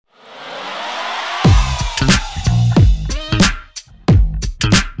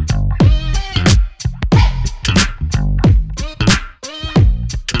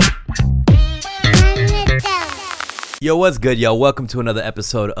Yo, what's good, yo? Welcome to another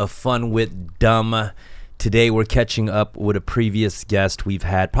episode of Fun with Dumb. Today we're catching up with a previous guest we've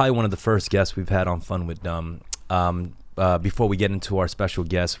had, probably one of the first guests we've had on Fun with Dumb. Before we get into our special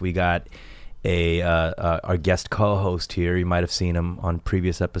guest, we got our guest co-host here. You might have seen him on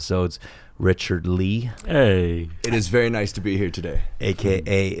previous episodes, Richard Lee. Hey. It is very nice to be here today.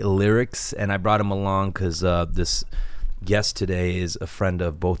 A.K.A. Lyrics, and I brought him along because this guest today is a friend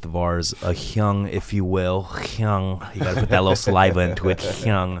of both of ours, a Hyung, if you will. Hyung. You got to put that little saliva into it.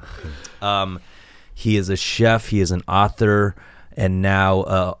 Hyung. He is a chef. He is an author, and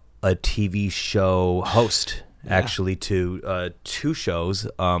now a TV show host, actually, to two shows.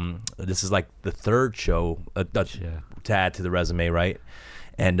 This is like the third show to add to the resume, right?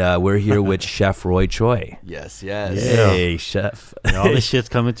 And we're here with Chef Choi. Yes. Hey, Chef. All this shit's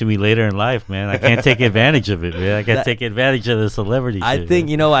coming to me later in life, man. I can't take advantage of it, man. I can't take advantage of the celebrity I shit. think,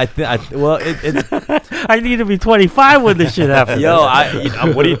 man. I need to be 25 when this shit happens. Yo,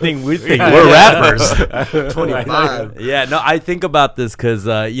 what do you think? We think we're rappers. 25. Yeah, no, I think about this because,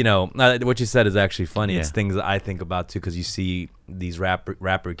 what you said is actually funny. Yeah. It's things that I think about, too, because you see these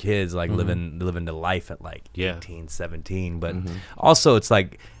rapper kids, like, living the life at, like, 18, 17. But also, it's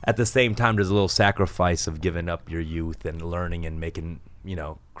like, at the same time, there's a little sacrifice of giving up your youth and learning and making,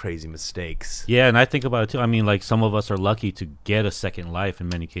 crazy mistakes. Yeah, and I think about it, too. I mean, like, some of us are lucky to get a second life in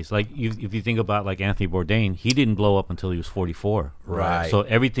many cases. Like, if you think about, like, Anthony Bourdain, he didn't blow up until he was 44. Right. So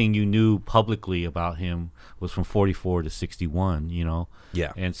everything you knew publicly about him was from 44 to 61,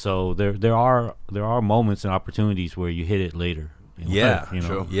 Yeah. And so there are moments and opportunities where you hit it later. Yeah,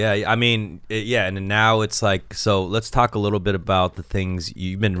 True. Yeah. I mean, and now it's like, so let's talk a little bit about the things.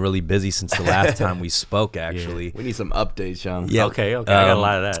 You've been really busy since the last time we spoke, actually. We need some updates, Sean. Yeah. Okay. I got a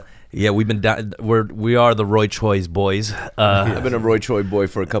lot of that. Yeah, we've been we are the Roy Choi's boys. I've been a Roy Choi boy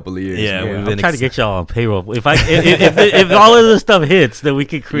for a couple of years. Yeah, man. we've been I'm trying to get y'all on payroll. If all of this stuff hits, then we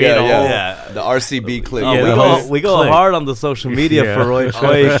could create a whole. Yeah. The RCB clip. We go hard on the social media for Roy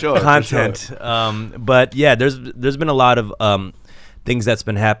Choi for sure, content. But yeah, there's been a lot of things that's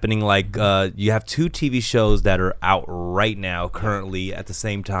been happening. Like you have two TV shows that are out right now, currently at the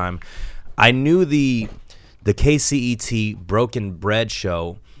same time. I knew the KCET Broken Bread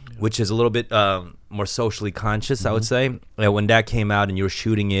show, which is a little bit more socially conscious, I would say. When that came out and you were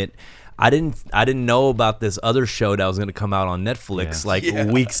shooting it, I didn't know about this other show that was going to come out on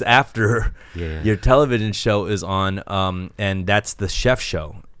Netflix weeks after your television show is on, and that's the Chef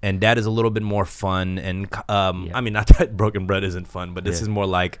Show. And that is a little bit more fun. And I mean, not that Broken Bread isn't fun, but this is more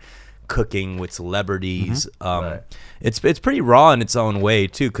like cooking with celebrities. Right. It's pretty raw in its own way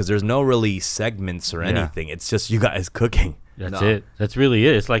too, because there's no really segments or anything. It's just you guys cooking. That's it. That's really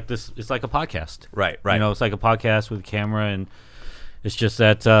it. It's like this. It's like a podcast. Right. It's like a podcast with a camera, and it's just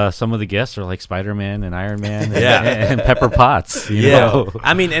that some of the guests are like Spider-Man and Iron Man and Pepper Potts. You know?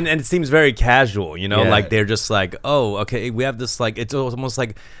 I mean, and it seems very casual, like they're just like, oh, okay, we have this, like, it's almost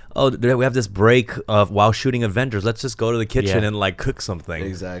like, oh, we have this break of while shooting Avengers. Let's just go to the kitchen and like cook something.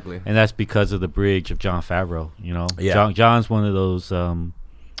 Exactly. And that's because of the bridge of Jon Favreau. Yeah. John's one of those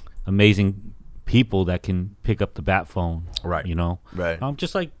amazing people that can pick up the bat phone, right? Right.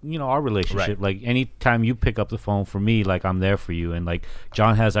 Just like our relationship. Like anytime you pick up the phone for me, like I'm there for you. And like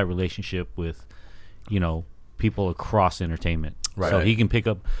John has that relationship with, people across entertainment. Right. So he can pick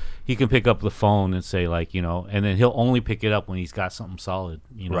up the phone and say like, and then he'll only pick it up when he's got something solid.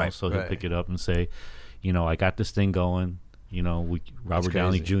 Right. So he'll pick it up and say, I got this thing going. Robert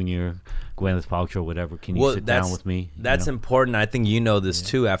Downey Jr., Gwyneth Paltrow, whatever. Can you sit down with me? That's important. I think this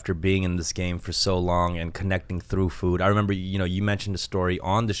too, after being in this game for so long and connecting through food. I remember, you mentioned a story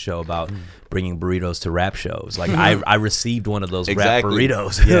on the show about bringing burritos to rap shows. Like I received one of those rap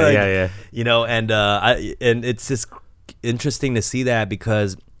burritos. Yeah. And it's just interesting to see that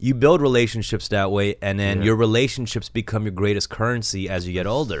because you build relationships that way, and then your relationships become your greatest currency as you get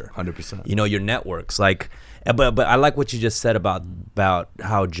older. 100%. Your networks, like. But I like what you just said about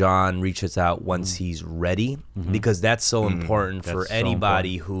how John reaches out once he's ready, because that's so important for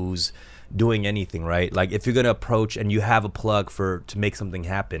anybody who's doing anything, right? Like if you're gonna approach and you have a plug to make something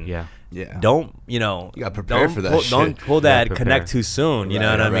happen, don't you gotta prepare for that. Don't pull that connect too soon. You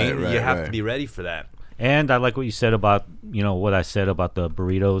know what I mean? Right, you have to be ready for that. And I like what you said about what I said about the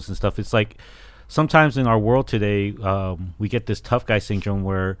burritos and stuff. It's like sometimes in our world today, we get this tough guy syndrome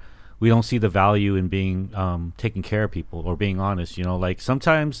where we don't see the value in being taking care of people or being honest. Like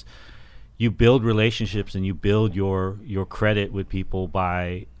sometimes you build relationships and you build your credit with people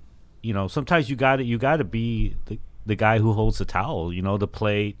by, sometimes you got to be the guy who holds the towel.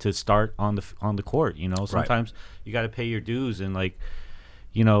 To start on the court. Sometimes you got to pay your dues, and like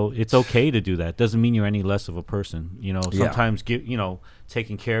you know, it's okay to do that. Doesn't mean you're any less of a person. You know, sometimes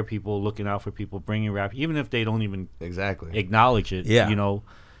taking care of people, looking out for people, bringing rap, even if they don't even acknowledge it. You know,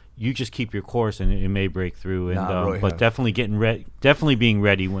 you just keep your course, and it may break through. And but definitely definitely being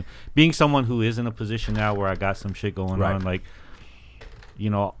ready when being someone who is in a position now where I got some shit going on. Like, you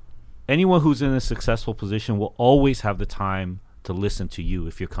know, anyone who's in a successful position will always have the time to listen to you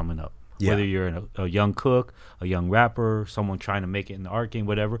if you're coming up. Whether you're a young cook, a young rapper, someone trying to make it in the art game,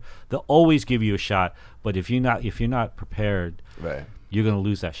 whatever, they'll always give you a shot. But if you're not prepared, you're gonna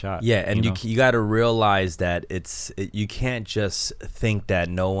lose that shot. Yeah, and you got to realize that you can't just think that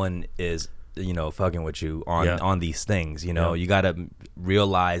no one is fucking with you on these things. You know, you got to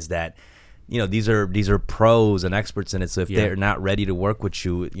realize that. You know, these are pros and experts in it. So if they're not ready to work with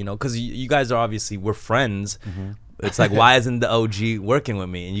you, you know, because you guys are we're friends. Mm-hmm. It's like, why isn't the OG working with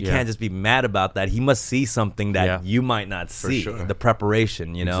me? And you can't just be mad about that. He must see something that you might not see. For sure. The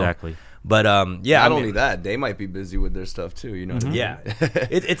preparation, you know. Exactly. But not only that, they might be busy with their stuff too. You know. What I mean? Yeah.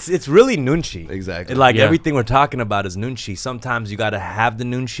 It's really nunchi. Exactly. Like everything we're talking about is nunchi. Sometimes you got to have the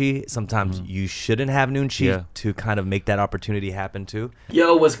nunchi. Sometimes you shouldn't have nunchi to kind of make that opportunity happen too.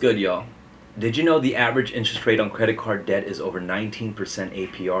 Yo, what's good, y'all? Did you know the average interest rate on credit card debt is over 19%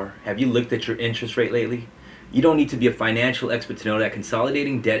 APR? Have you looked at your interest rate lately? You don't need to be a financial expert to know that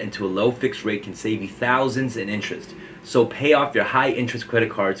consolidating debt into a low fixed rate can save you thousands in interest. So pay off your high interest credit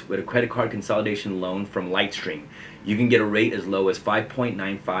cards with a credit card consolidation loan from Lightstream. You can get a rate as low as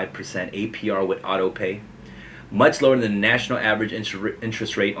 5.95% APR with autopay, much lower than the national average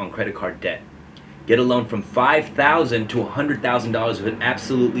interest rate on credit card debt. Get a loan from $5,000 to $100,000 with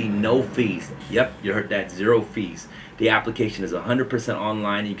absolutely no fees. Yep, you heard that, 0 fees. The application is 100%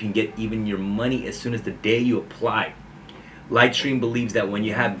 online, and you can get even your money as soon as the day you apply. Lightstream believes that when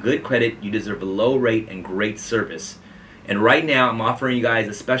you have good credit, you deserve a low rate and great service. And right now, I'm offering you guys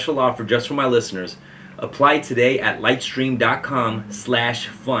a special offer just for my listeners. Apply today at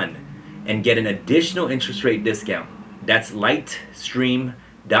lightstream.com/fun and get an additional interest rate discount. That's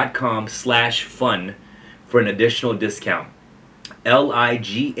lightstream.com/fun for an additional discount.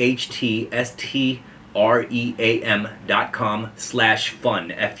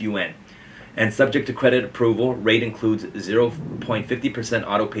 lightstream.com/fun, F-U-N. And subject to credit approval, rate includes 0.50%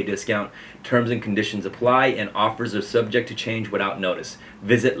 autopay discount. Terms and conditions apply, and offers are subject to change without notice.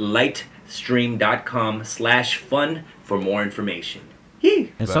 Visit lightstream.com/fun for more information.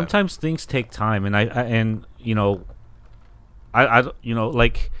 And sometimes things take time, and I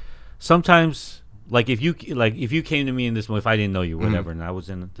like sometimes. Like if you came to me in this moment, if I didn't know you, whatever, and I was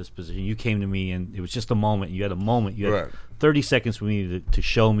in this position, you came to me and it was just a moment. You had a moment. You had 30 seconds for me to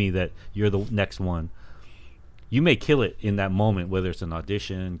show me that you're the next one. You may kill it in that moment, whether it's an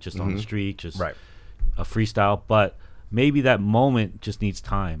audition, just on the street, just a freestyle. But maybe that moment just needs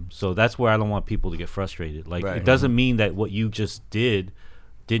time. So that's where I don't want people to get frustrated. Like it doesn't mean that what you just didn't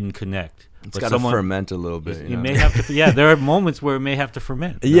connect. It's got to ferment a little bit. You may have to. Yeah, there are moments where it may have to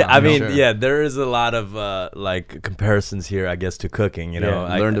ferment. Yeah, I mean, there is a lot of like comparisons here, I guess, to cooking. You know,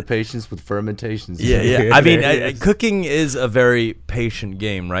 learn the patience with fermentations. Yeah. I mean, cooking is a very patient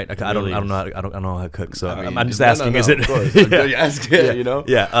game, right? Like, I don't know how to cook, so I'm just asking. Is it? Of course. You ask it, you know.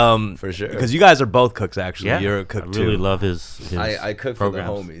 Yeah. For sure. Because you guys are both cooks, actually. Yeah. You're a cook too. I really love his I cook programs.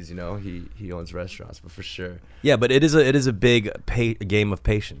 for the homies. You know, he owns restaurants, but for sure. Yeah, but it is a big game of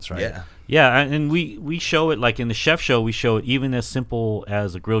patience, right? Yeah. Yeah, and we show it, like in the chef show, we show it even as simple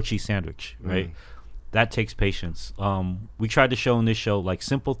as a grilled cheese sandwich, right? That takes patience. We tried to show in this show like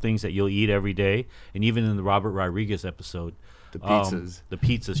simple things that you'll eat every day, and even in the Robert Rodriguez episode, the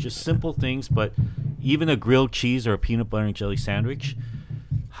pizzas, just simple things. But even a grilled cheese or a peanut butter and jelly sandwich,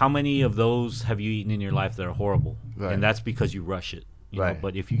 how many of those have you eaten in your life that are horrible? Right. And that's because you rush it. You know?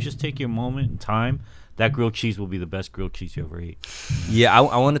 But if you just take your moment and time, that grilled cheese will be the best grilled cheese you ever eat. Yeah,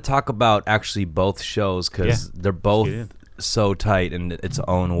 I want to talk about actually both shows because they're both so tight in its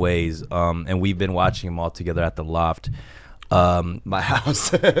own ways. And we've been watching them all together at the Loft. My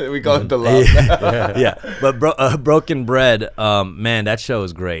house. We call it the Loft. But Broken Bread, man, that show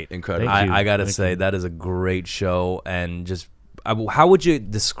is great. Incredible. I got to say, that is a great show. And just, how would you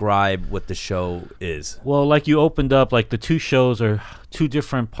describe what the show is? Well, like you opened up, like the two shows are two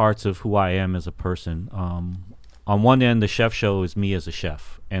different parts of who I am as a person. On one end, the chef show is me as a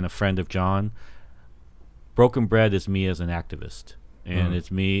chef and a friend of John. Broken Bread is me as an activist. And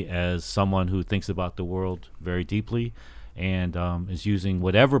it's me as someone who thinks about the world very deeply and is using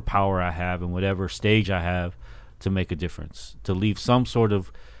whatever power I have and whatever stage I have to make a difference, to leave some sort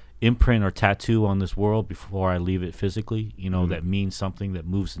of imprint or tattoo on this world before I leave it physically, that means something, that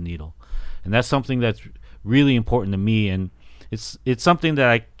moves the needle. And that's something that's really important to me. And it's something that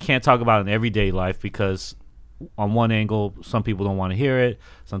I can't talk about in everyday life because on one angle, some people don't want to hear it.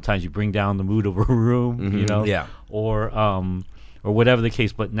 Sometimes you bring down the mood of a room, you know, or whatever the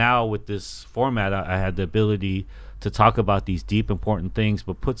case. But now with this format, I had the ability to talk about these deep, important things,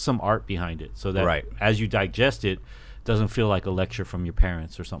 but put some art behind it so that as you digest it, doesn't feel like a lecture from your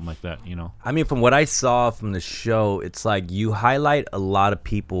parents or something like that, you know? I mean, from what I saw from the show, it's like you highlight a lot of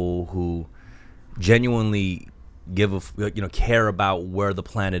people who genuinely care about where the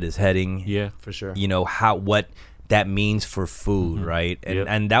planet is heading. Yeah, for sure. You know, what that means for food, right?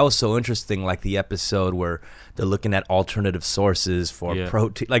 And that was so interesting, like the episode where they're looking at alternative sources for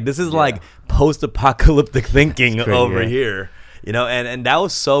protein. Like this is like post-apocalyptic thinking over here. You know, and that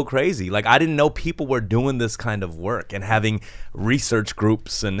was so crazy. Like, I didn't know people were doing this kind of work and having research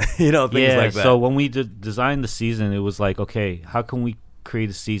groups and, you know, things like that. So when we designed the season, it was like, okay, how can we create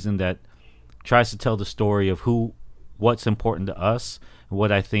a season that tries to tell the story of what's important to us, and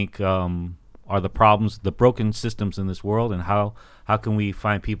what I think are the problems, the broken systems in this world, and how can we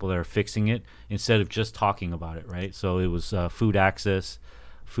find people that are fixing it instead of just talking about it, right? So it was food access,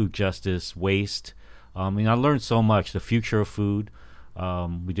 food justice, waste. I learned so much. The future of food.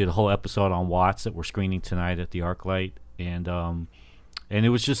 We did a whole episode on Watts that we're screening tonight at the ArcLight, and it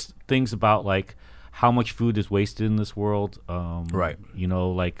was just things about like how much food is wasted in this world. Right. You know,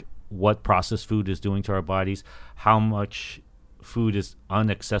 like what processed food is doing to our bodies, how much food is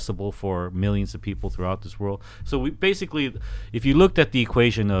inaccessible for millions of people throughout this world. So we basically, if you looked at the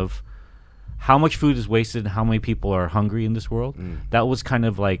equation of how much food is wasted and how many people are hungry in this world, that was kind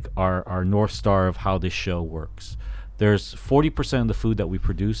of like our North Star of how this show works. There's 40% of the food that we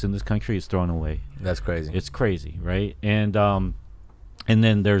produce in this country is thrown away. That's crazy. It's crazy, right? And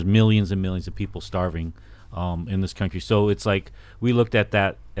then there's millions and millions of people starving in this country. So it's like we looked at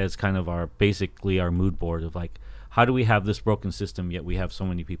that as kind of basically our mood board of like, how do we have this broken system yet we have so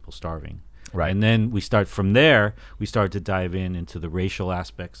many people starving? Right. And then we started to dive into the racial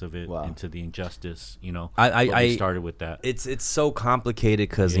aspects of it, into the injustice, you know. We started with that. It's so complicated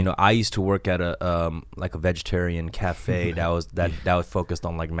because, you know, I used to work at a vegetarian cafe that was focused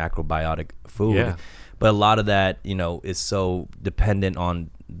on like macrobiotic food. Yeah. But a lot of that, you know, is so dependent on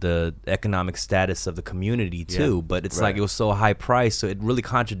the economic status of the community too. Yeah. But it's like it was so high priced, so it really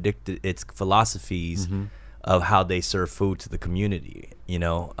contradicted its philosophies of how they serve food to the community, you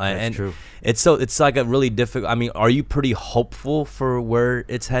know. That's true. It's like a really difficult. I mean, are you pretty hopeful for where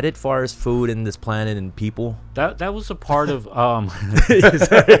it's headed, far as food and this planet and people? That was a part of.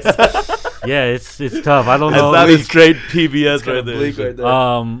 Yeah, it's tough. I don't know. That's not straight PBS right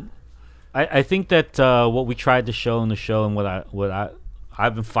there. I think that what we tried to show in the show and what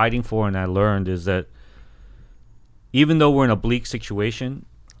I've been fighting for and I learned is that even though we're in a bleak situation,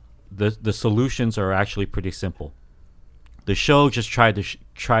 the solutions are actually pretty simple. The show just tried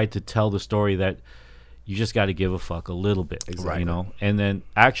to tell the story that you just got to give a fuck a little bit, you know. And then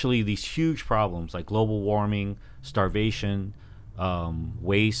actually these huge problems like global warming, starvation,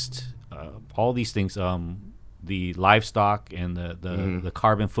 waste, all these things, the livestock and the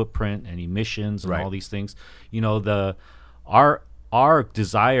carbon footprint and emissions and all these things, you know, our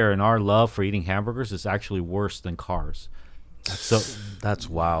desire and our love for eating hamburgers is actually worse than cars. So that's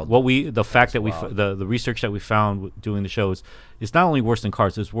wild. The research that we found doing the show is it's not only worse than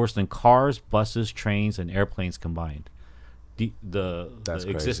cars, it's worse than cars, buses, trains, and airplanes combined. The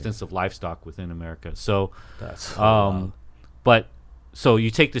existence of livestock within America. So that's but so you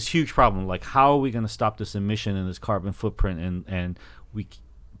take this huge problem, like how are we going to stop this emission and this carbon footprint,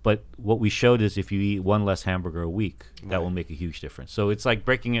 but what we showed is if you eat one less hamburger a week, that will make a huge difference. So it's like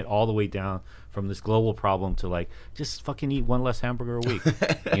breaking it all the way down from this global problem to like just fucking eat one less hamburger a week,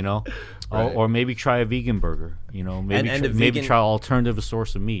 you know, or maybe try a vegan burger, you know, maybe try an alternative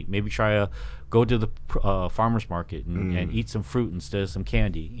source of meat, maybe go to the farmer's market and eat some fruit instead of some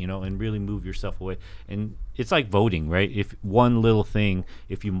candy, you know, and really move yourself away. And it's like voting, right? If one little thing,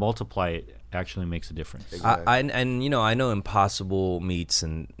 if you multiply it, actually makes a difference. Exactly. And you know, I know Impossible meats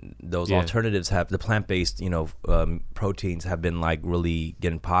and those alternatives have the plant-based, you know, proteins have been like really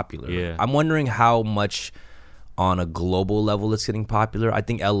getting popular. Yeah. I'm wondering how much on a global level it's getting popular. I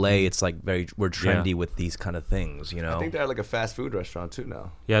think LA, it's like we're trendy with these kind of things, you know. I think they're like a fast food restaurant too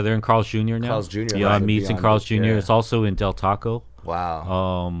now. Yeah, they're in Carl's Jr. now. Carl's Jr. Yeah, meats in Carl's Jr. Yeah. It's also in Del Taco.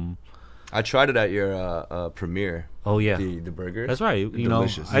 Wow. I tried it at your premiere. Oh yeah, the burgers. That's right. They're you know,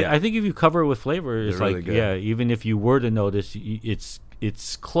 delicious. I think if you cover it with flavor, it's They're like really good. even if you were to notice,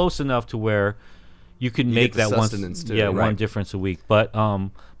 it's close enough to where you can make get the that one sustenance too, one difference a week. But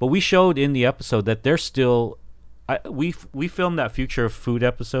we showed in the episode that there's still we filmed that future of food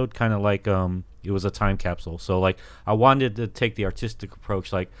episode kind of like It was a time capsule. So like I wanted to take the artistic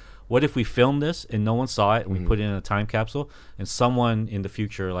approach. Like, what if we filmed this and no one saw it, and we put it in a time capsule, and someone in the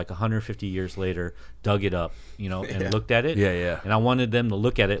future, like 150 years later, dug it up, and looked at it. Yeah. And I wanted them to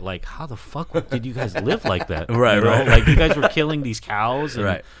look at it like, how the fuck did you guys live like that? Right. Like you guys were killing these cows and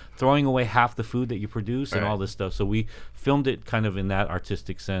Right. throwing away half the food that you produce and all this stuff. So we filmed it kind of in that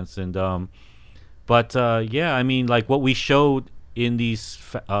artistic sense. And but I mean, like what we showed in these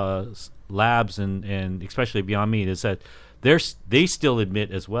labs and especially Beyond Meat is that they still admit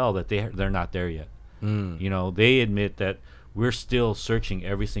as well that they're not there yet. They admit that we're still searching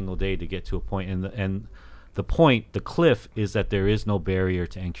every single day to get to a point, and the point, the cliff, is that there is no barrier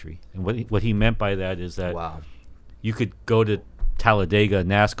to entry. And what he meant by that is that you could go to Talladega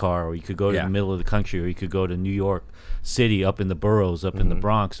NASCAR, or you could go to the middle of the country, or you could go to New York City, up in the boroughs, up in the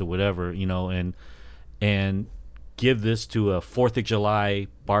Bronx or whatever, and give this to a 4th of July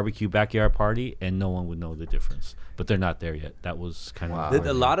barbecue backyard party, and no one would know the difference. But they're not there yet. That was kind of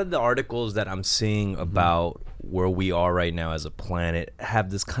a lot of the articles that I'm seeing about where we are right now as a planet have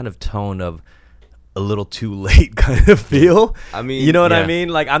this kind of tone of a little too late kind of feel. I mean, you know what I mean?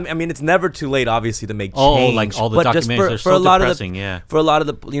 Like, I mean, it's never too late, obviously, to make change. Like all the documentaries are so depressing. For a lot of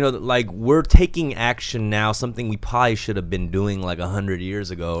the, like we're taking action now, something we probably should have been doing like 100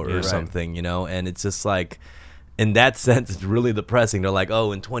 years ago or something, and it's just like, in that sense, it's really depressing. They're like,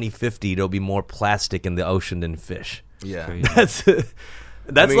 oh, in 2050, there'll be more plastic in the ocean than fish. Yeah,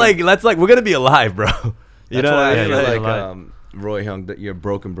 that's like we're gonna be alive, bro. That's why I feel like Roy Hyung, that your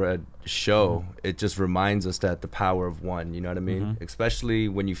Broken Bread show, it just reminds us that the power of one. You know what I mean? Especially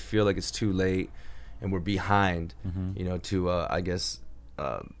when you feel like it's too late and we're behind. To I guess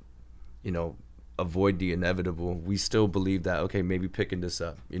avoid the inevitable. We still believe that maybe picking this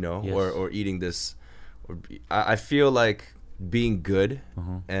up, or eating this. I feel like being good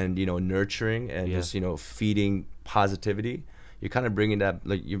and nurturing and just feeding positivity, you're kind of bringing that,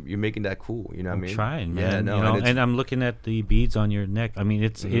 like you're making that cool, what I mean? Trying, man. And I'm looking at the beads on your neck. I mean,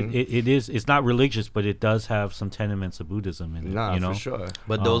 it's not religious, but it does have some tenements of Buddhism in it. For sure.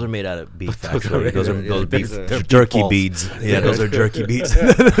 But those are made out of beef. Actually, those are beef jerky beads. Yeah, those are jerky beads.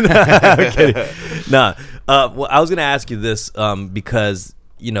 I'm kidding. Nah. Well, I was gonna ask you this because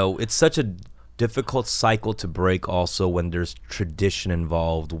it's such a difficult cycle to break also when there's tradition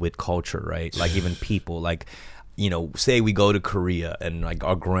involved with culture, right? Like even people, like say we go to Korea and like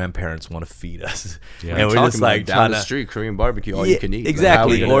our grandparents want to feed us, and we're just like down the street Korean barbecue, all you can eat,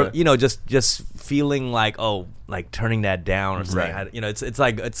 exactly. Or just feeling like turning that down or something. It's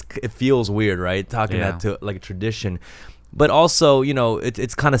like it feels weird, right? Talking that to like a tradition, but also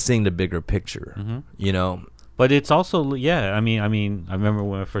it's kind of seeing the bigger picture, But it's also, I mean, I remember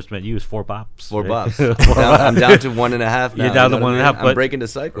when I first met you, it was $4. I'm down to 1.5 now. You're down to 1.5. I'm breaking the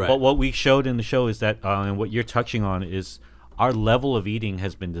cycle. But what we showed in the show is that, and what you're touching on is our level of eating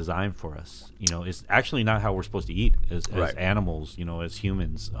has been designed for us. It's actually not how we're supposed to eat as animals, as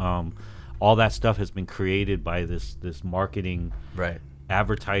humans. All that stuff has been created by this marketing,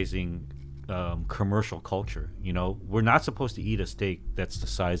 advertising, commercial culture. We're not supposed to eat a steak that's the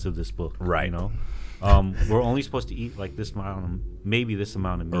size of this book. We're only supposed to eat like this amount, maybe this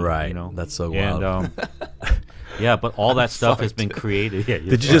amount of meat. Right. That's so wild. And but all that stuff has been created. Yeah,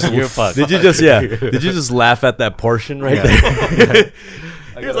 did you just laugh at that portion right there?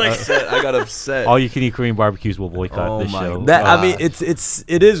 I got upset. All you can eat Korean barbecues will boycott this show. I mean,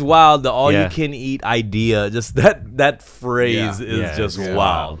 it is wild. The all you can eat idea, just that phrase is just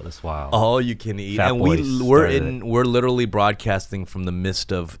wild. That's wild. All you can eat, Fat and we're literally broadcasting from the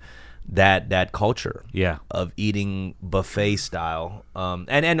midst of that culture of eating buffet style,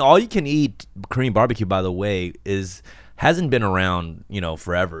 and all you can eat Korean barbecue, by the way, hasn't been around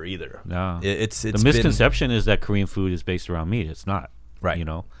forever either. No, it's the misconception is that Korean food is based around meat. It's not, right?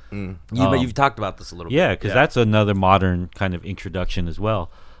 But you've talked about this a little bit. Because that's another modern kind of introduction as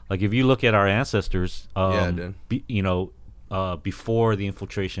well. Like if you look at our ancestors, before the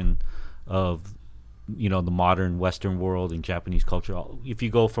infiltration of the modern Western world and Japanese culture, if you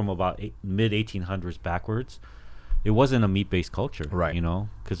go from about mid 1800s backwards, it wasn't a meat-based culture, right?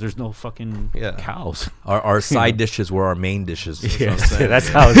 Because there's no fucking cows. Our side dishes were our main dishes. That's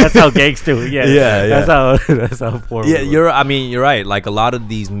how gangs do it. That's how poor. Yeah, you're right. Like a lot of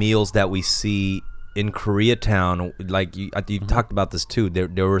these meals that we see in Koreatown, like you talked about this too. They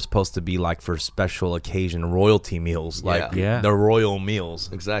were supposed to be like for special occasion royalty meals, like the royal meals.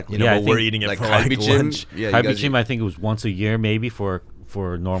 Exactly. But we're eating it like for like lunch. Haibijim, I think it was once a year, maybe for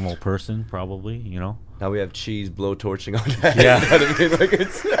a normal person, probably. Now we have cheese blowtorching on that. Yeah. You know what I mean? Like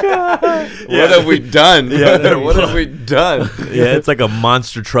it's, what have we done? Yeah. What have we done? Yeah, it's like a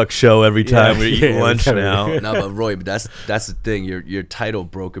monster truck show every time we eat lunch now. No, but Roy, but that's the thing. Your title,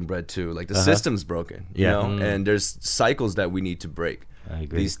 Broken Bread, too. Like the system's broken, you know, and there's cycles that we need to break. I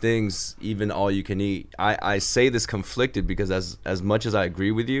agree. These things, even all you can eat. I say this conflicted because as much as I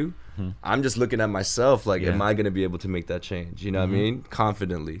agree with you, I'm just looking at myself like, am I going to be able to make that change? You know what I mean?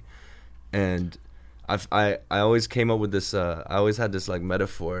 Confidently. And I always came up with this, I always had this like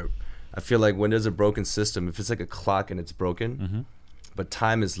metaphor. I feel like when there's a broken system, if it's like a clock and it's broken, but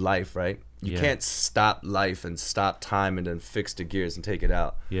time is life, right? You can't stop life and stop time and then fix the gears and take it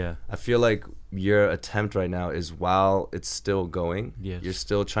out. Yeah. I feel like your attempt right now is while it's still going, you're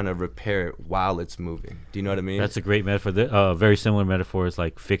still trying to repair it while it's moving. Do you know what I mean? That's a great metaphor. Very similar metaphor is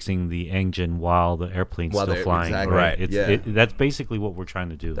like fixing the engine while the airplane's still flying. Exactly. Right. That's basically what we're trying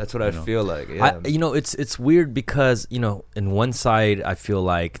to do. That's what I feel like. Yeah. It's weird because, in one side, I feel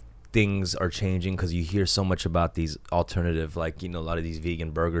like things are changing because you hear so much about these alternative, like, a lot of these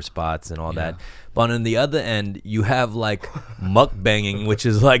vegan burger spots and all that. But on the other end, you have like mukbanging, which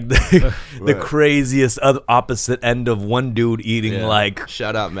is like the craziest opposite end of one dude eating like,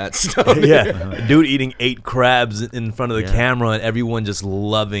 shout out Matt Stone. Dude eating 8 crabs in front of the camera and everyone just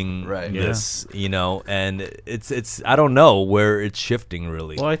loving this, and it's I don't know where it's shifting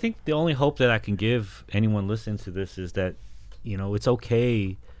really. Well, I think the only hope that I can give anyone listening to this is that, it's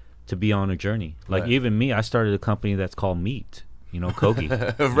okay to be on a journey. Like even me, I started a company that's called Meat, Kogi.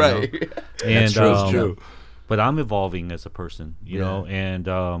 And that's true. But I'm evolving as a person, you know, and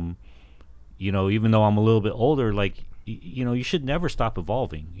even though I'm a little bit older, like you should never stop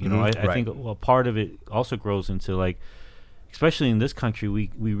evolving. I think a part of it also grows into like, especially in this country,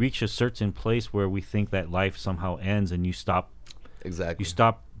 we reach a certain place where we think that life somehow ends and you stop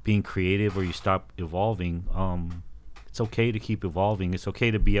being creative or you stop evolving. It's okay to keep evolving. It's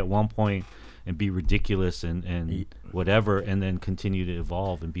okay to be at one point and be ridiculous and whatever, and then continue to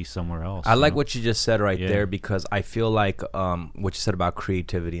evolve and be somewhere else. I like what you just said right there, because I feel like what you said about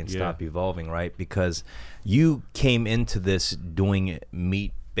creativity and stop evolving, right? Because you came into this doing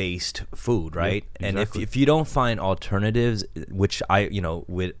meat-based food, right? Yep, exactly. And if you don't find alternatives, which I,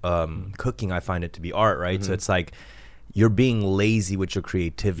 with cooking, I find it to be art, right? So it's like you're being lazy with your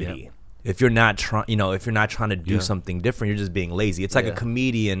creativity. Yep. If you're not trying, if you're not trying to do something different, you're just being lazy. It's like a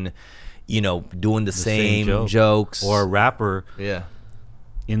comedian, doing the same jokes, or a rapper,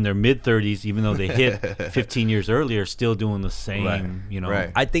 in their mid 30s, even though they hit 15 years earlier, still doing the same,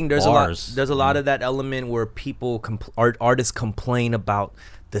 I think there's bars. a lot of that element where people artists complain about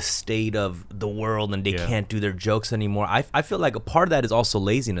the state of the world and they can't do their jokes anymore. I feel like a part of that is also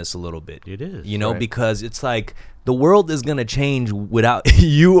laziness a little bit. It is, because it's like the world is gonna change without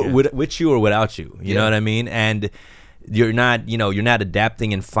you, with you or without you. You know what I mean? And you're not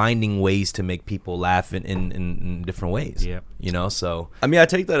adapting and finding ways to make people laugh in different ways. Yeah. So I mean, I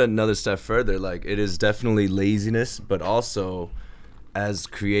take that another step further. Like, it is definitely laziness, but also as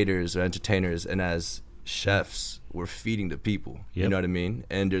creators or entertainers and as chefs, we're feeding the people. You know what I mean?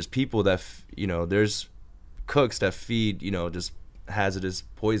 And there's people that there's cooks that feed just hazardous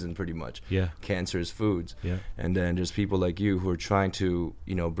poison, pretty much, cancerous foods, and then there's people like you who are trying to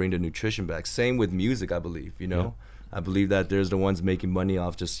bring the nutrition back. Same with music, I believe. I believe that there's the ones making money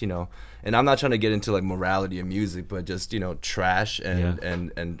off just and I'm not trying to get into like morality of music, but just trash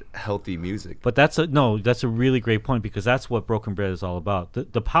and healthy music. But that's a really great point, because that's what Broken Bread is all about.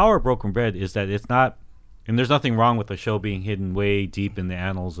 The power of Broken Bread is that it's not, and there's nothing wrong with the show being hidden way deep in the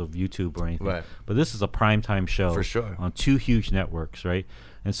annals of YouTube or anything. Right. But this is a primetime show for sure on 2 huge networks, right?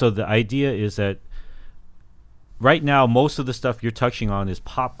 And so the idea is that right now, most of the stuff you're touching on is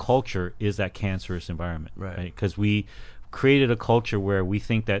pop culture, is that cancerous environment, right? Because we created a culture where we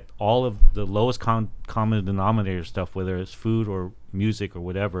think that all of the lowest common denominator stuff, whether it's food or music or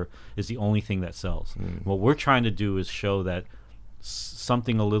whatever, is the only thing that sells. What we're trying to do is show that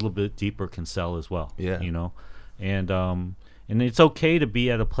something a little bit deeper can sell as well. And it's okay to be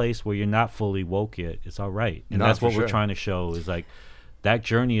at a place where you're not fully woke yet. It's all right. And that's what we're trying to show, is like that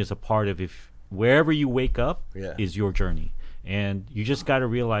journey is a part of, if wherever you wake up is your journey. And you just got to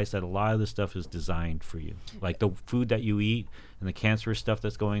realize that a lot of this stuff is designed for you. Like the food that you eat and the cancerous stuff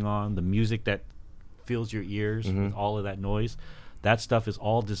that's going on, the music that fills your ears with all of that noise, that stuff is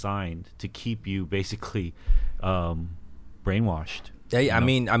all designed to keep you basically brainwashed. I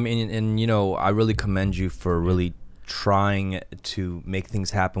mean, and I really commend you for really trying to make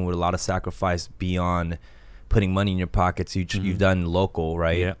things happen with a lot of sacrifice beyond putting money in your pockets. You've done local,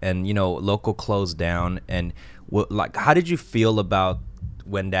 right? And local closed down. And how did you feel about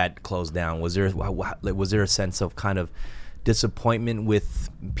when that closed down? Was there a sense of kind of disappointment with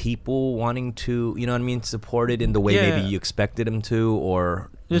people wanting to, you know what I mean, support it in the way maybe you expected them to,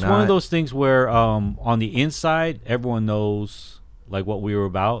 or it's one of those things where on the inside everyone knows like what we were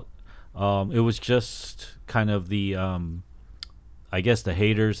about. It was just kind of the I guess the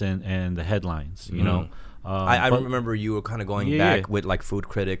haters and the headlines, you know. I remember you were kind of going back with like food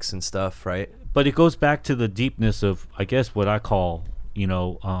critics and stuff, right? But it goes back to the deepness of, I guess, what I call, you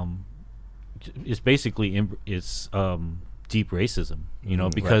know, it's basically deep racism, you know,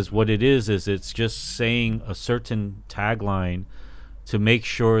 because what it is it's just saying a certain tagline to make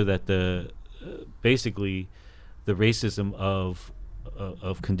sure that basically the racism of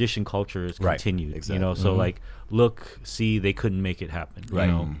conditioned culture is continued. Exactly. You know, so like, look, see, they couldn't make it happen. Right.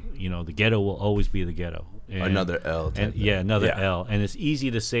 You know, the ghetto will always be the ghetto. And, another L. Another L. And it's easy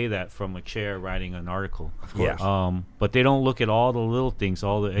to say that from a chair writing an article. Of course. But they don't look at all the little things,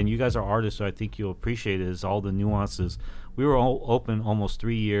 and you guys are artists, so I think you'll appreciate it, is all the nuances. We were open almost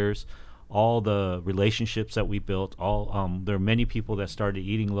 3 years. All the relationships that we built, there are many people that started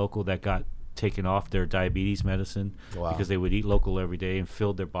eating local that got taken off their diabetes medicine because they would eat local every day and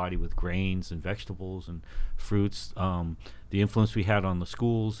filled their body with grains and vegetables and fruits. The influence we had on the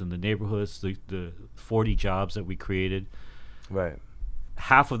schools and the neighborhoods, the 40 jobs that we created. Right.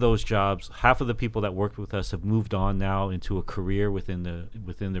 Half of those jobs, half of the people that worked with us have moved on now into a career within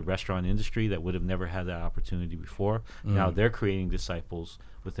the restaurant industry that would have never had that opportunity before. Now they're creating disciples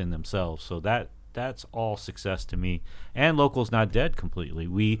within themselves. So that's all success to me. And local's not dead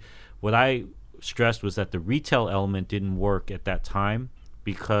completely. What I stressed was that the retail element didn't work at that time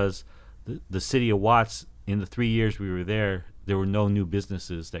because the city of Watts, in the 3 years we were there were no new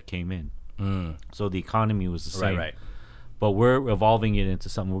businesses that came in. So the economy was the same. Right. But we're evolving it into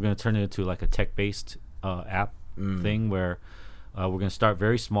something. We're going to turn it into like a tech-based app thing where we're going to start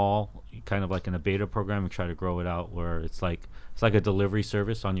very small, kind of like in a beta program, and try to grow it out where it's like a delivery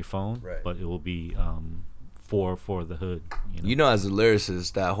service on your phone, but it will be for the hood. You know, as a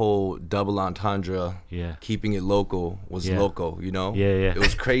lyricist, that whole double entendre, keeping it local was loco. You know, it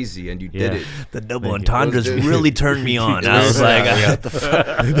was crazy, and you did it. The double entendres really turned me on. I was like,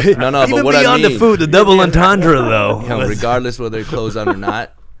 no, even but what beyond I mean, the food, the double entendre though. You know, regardless whether it closed down or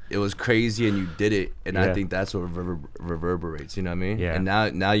not, it was crazy, and you did it, and I think that's what reverberates. You know what I mean? Yeah. And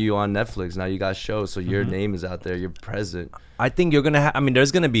now you on Netflix. Now you got shows, so your name is out there. You're present. I think you're gonna.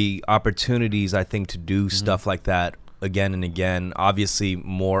 There's gonna be opportunities. I think to do stuff like that again and again. Obviously,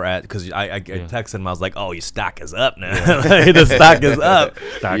 more because I texted him. I was like, "Oh, your stock is up now. The stock is up."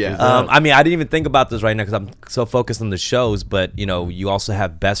 I didn't even think about this right now because I'm so focused on the shows. But you also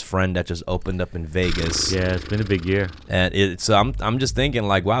have Best Friend that just opened up in Vegas. Yeah, it's been a big year. And so I'm just thinking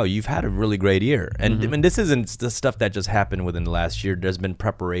like, wow, you've had a really great year. And this isn't the stuff that just happened within the last year. There's been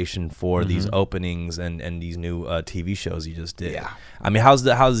preparation for these openings and these new TV shows you just did. Yeah. How's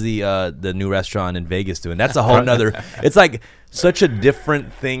the new restaurant in Vegas doing? That's a whole nother. It's like such a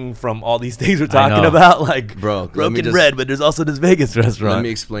different thing from all these things we're talking about, like Broken Bread, but there's also this Vegas restaurant. Let me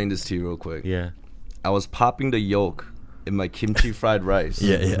explain this to you real quick. Yeah. I was popping the yolk in my kimchi fried rice.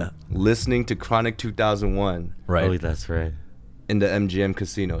 Listening to Chronic 2001. Right. Oh, that's right. In the MGM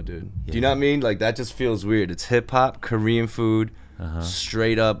casino, dude. Do you know what I mean? Like, that just feels weird. It's hip hop, Korean food,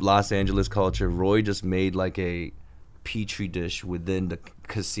 straight up Los Angeles culture. Roy just made like a petri dish within the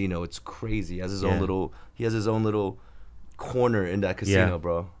casino. It's crazy. He has his own little corner in that casino,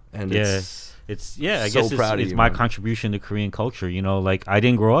 bro. And I guess it's my contribution to Korean culture. Like I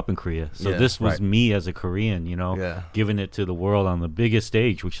didn't grow up in Korea, so this was me as a Korean, giving it to the world on the biggest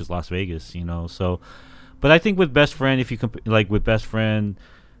stage, which is Las Vegas. So, but I think with Best Friend, if you with Best Friend,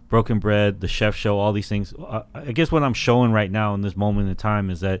 Broken Bread, the Chef Show, all these things, I guess what I'm showing right now in this moment in time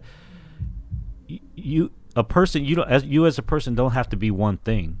is that as a person don't have to be one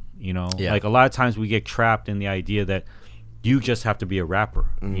thing. Like a lot of times we get trapped in the idea that you just have to be a rapper,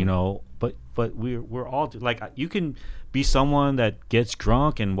 but we're all like, you can be someone that gets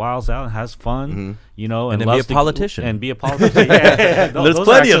drunk and wilds out and has fun, and then be a politician. There's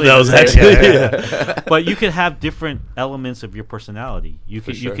plenty of those actually. But you can have different elements of your personality. You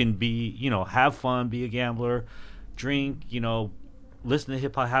can be, have fun, be a gambler, drink, listen to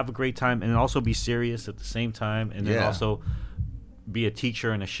hip hop, have a great time, and also be serious at the same time, and then also be a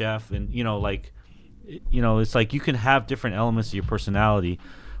teacher and a chef, and it's like you can have different elements of your personality.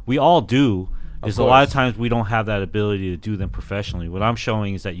 We all do. A lot of times we don't have that ability to do them professionally. What I'm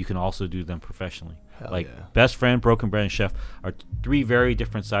showing is that you can also do them professionally. Best Friend, Broken Bread, and Chef are three very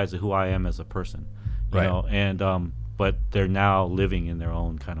different sides of who I am as a person. You know, and but they're now living in their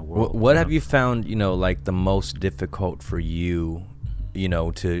own kind of world. What have you found, like the most difficult for you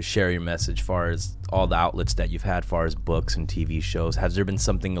to share your message, far as all the outlets that you've had, far as books and TV shows? Has there been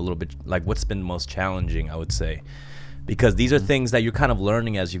something a little bit like what's been most challenging, I would say? Because these are things that you're kind of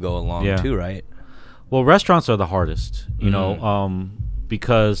learning as you go along too, right? Well, restaurants are the hardest,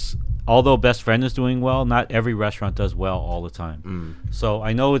 because although Best Friend is doing well, not every restaurant does well all the time. So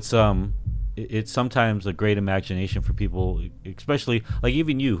I know it's sometimes a great imagination for people, especially like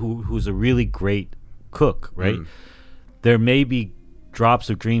even you, who's a really great cook, right? There may be drops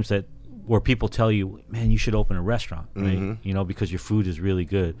of dreams where people tell you, man, you should open a restaurant, right? Because your food is really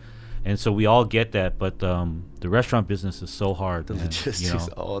good. And so we all get that, but the restaurant business is so hard. The logistics,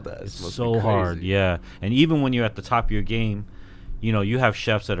 all that. It's so hard, yeah. And even when you're at the top of your game, you have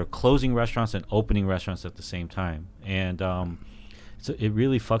chefs that are closing restaurants and opening restaurants at the same time. And so it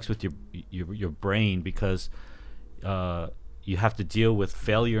really fucks with your brain, because you have to deal with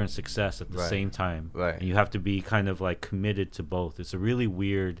failure and success at the same time. Right. And you have to be kind of like committed to both. It's a really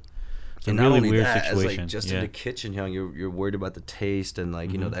weird situation. As like just in the kitchen, you're worried about the taste and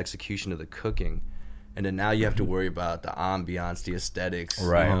like the execution of the cooking, and then now you have to worry about the ambiance, the aesthetics,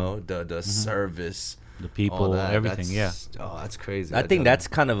 the service, the people, everything. That's crazy. I think that's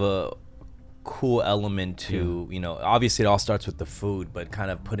kind of a cool element to obviously it all starts with the food, but kind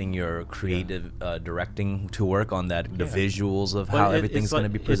of putting your creative directing to work on that, the visuals of how everything's going to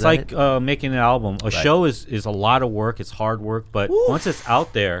be presented. It's like making an album. A show is a lot of work. It's hard work, but once it's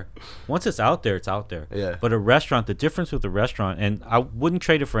out there, it's out there. But a restaurant, the difference with a restaurant, and I wouldn't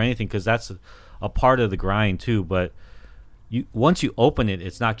trade it for anything, because that's a part of the grind too, but once you open it,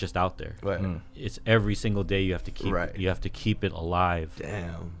 it's not just out there. It's every single day you have to keep you have to keep it alive.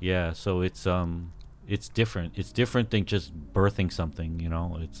 Damn. Yeah, so it's different. It's different than just birthing something,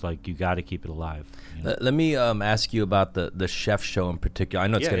 It's like you got to keep it alive. Let me ask you about the chef show in particular. I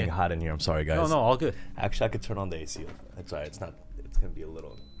know it's getting hot in here. I'm sorry, guys. No, all good. Actually, I could turn on the AC. That's all right. It's going to be a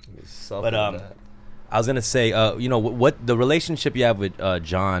little. But I was gonna say, what the relationship you have with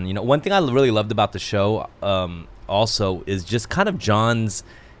John. One thing I really loved about the show, also, is just kind of John's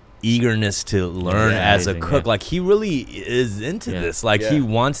eagerness to learn as a cook. Like, he really is into this. Like, he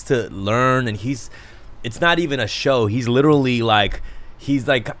wants to learn, and it's not even a show. He's literally like, he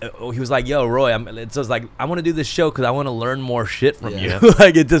was like, yo, Roy, I want to do this show because I want to learn more shit from you.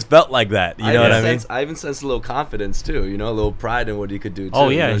 Like, it just felt like that. You know what I mean? I even sense a little confidence too. A little pride in what he could do too. Oh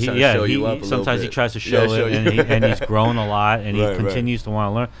yeah, sometimes he tries to show it, and he's grown a lot, and he continues to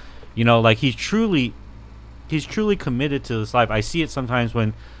want to learn. Like he's truly committed to this life. I see it sometimes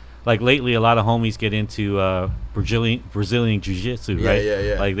when, like lately, a lot of homies get into Brazilian jiu-jitsu, right?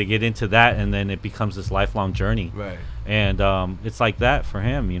 Yeah. Like they get into that, and then it becomes this lifelong journey. Right. And it's like that for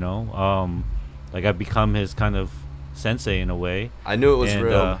him, like I've become his kind of sensei in a way. I knew it was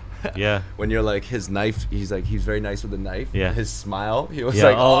real. When you're like his knife, he's very nice with the knife. Yeah. His smile, he was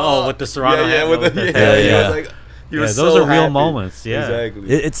like, with the Serrano. He was those so are real happy. Moments. Yeah.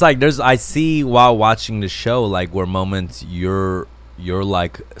 Exactly. It's like I see while watching the show, like where moments you're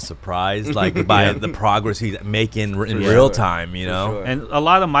like surprised like by the progress he's making in real time, Sure. And a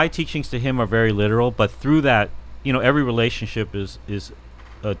lot of my teachings to him are very literal, but through that, every relationship is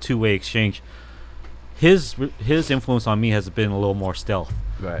a two-way exchange. His influence on me has been a little more stealth.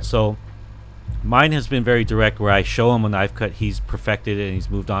 Right. So mine has been very direct, where I show him a knife cut, he's perfected it and he's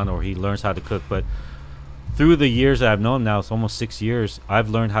moved on, or he learns how to cook. But through the years that I've known him now, it's almost 6 years, I've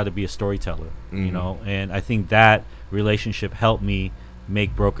learned how to be a storyteller, and I think that relationship helped me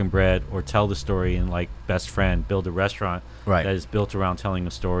make Broken Bread, or tell the story in like Best Friend, build a restaurant that is built around telling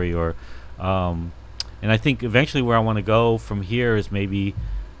a story, or and I think eventually where I want to go from here is maybe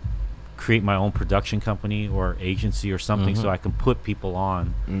create my own production company or agency or something, so I can put people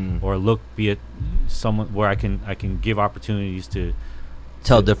on, or be it someone where I can give opportunities to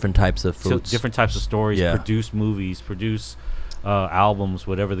tell different types of foods, different types of stories, produce movies, produce albums,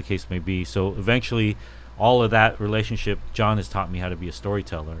 whatever the case may be. So eventually, all of that relationship, John has taught me how to be a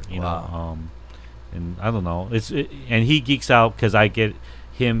storyteller. You know, and I don't know. And he geeks out because I get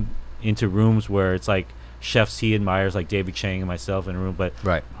him into rooms where it's like chefs he admires, like David Chang and myself in a room. But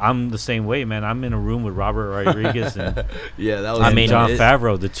I'm the same way, man. I'm in a room with Robert Rodriguez and Jon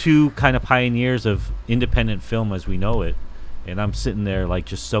Favreau, the two kind of pioneers of independent film as we know it. And I'm sitting there like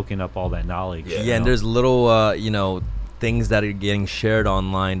just soaking up all that knowledge. Yeah, and there's little things that are getting shared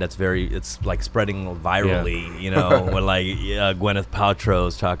online that's it's like spreading virally, when like Gwyneth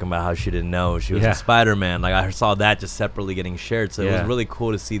Paltrow's talking about how she didn't know she was in Spider-Man. Like I saw that just separately getting shared, so it was really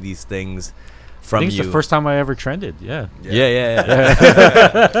cool to see these things from you. I think it's the first time I ever trended. Yeah.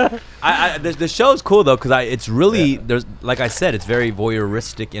 The show's cool though because it's really there's like I said, it's very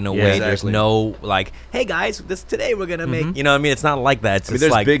voyeuristic in a way. Exactly. There's no like, hey guys, today we're gonna make. You know what I mean? It's not like that. It's I mean, just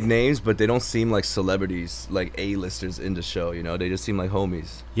there's like big names, but they don't seem like celebrities, like A-listers in the show. You know, they just seem like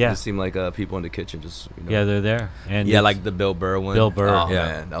homies. Yeah. They just seem like people in the kitchen. Just Yeah, they're there. And like the Bill Burr one. Bill Burr. Oh Yeah.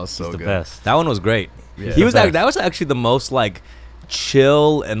 man, that was so He's the good. best. That one was great. Yeah. He was The best. that was actually the most like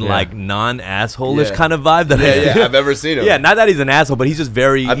chill and like non-asshole-ish Yeah. kind of vibe that Yeah, I've ever seen him. Yeah, not that he's an asshole, but he's just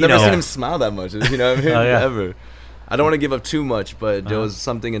very. I've you never know, seen him smile that much. You know what I mean? Oh, yeah. Ever. I don't want to give up too much, but there was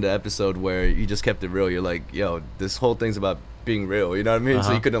something in the episode where you just kept it real. You're like, yo, this whole thing's about being real. You know what I mean?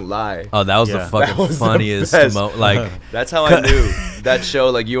 So you couldn't lie. Oh, that was Yeah. the fucking That was the funniest. best. Like, That's how I knew that show.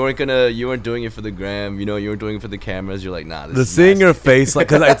 Like you weren't doing it for the gram. You know, you weren't doing it for the cameras. You're like, nah. This the is seeing nasty. your face, like,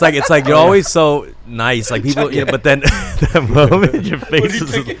 cause it's like you're always so nice, like people. You know, but then that moment, your face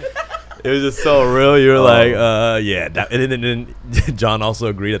is. It was just so real. You're like, yeah. That, and then John also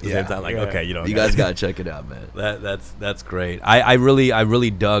agreed at the same time. Like, okay, you know, You guys gotta check it out, man. that's great. I really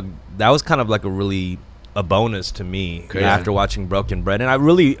dug. That was kind of like a bonus to me Crazy. after watching Broken Bread, and I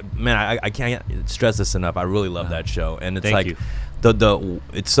really, man, I can't stress this enough. I really love that show, and it's Thank like you. the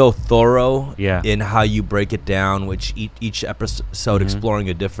it's so thorough Yeah. in how you break it down, which each episode exploring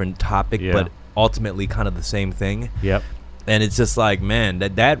a different topic, Yeah. but ultimately kind of the same thing. Yep. And it's just like, man,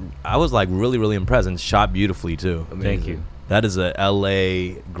 that I was like really impressed, and shot beautifully too. Thank you. That is a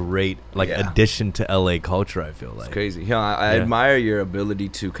LA great Yeah. addition to LA culture. I feel like It's crazy. You know, I Yeah. admire your ability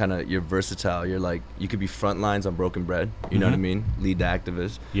to you're versatile. You're like, you could be front lines on Broken Bread. You know what I mean? Lead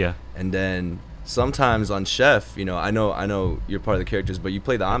activist. Yeah. And then sometimes on Chef, you know, I know you're part of the characters, but you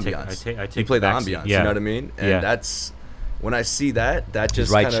play the take- ambiance. I take you play the the backseat, ambiance. yeah. You know what I mean? And Yeah. that's when I see that He's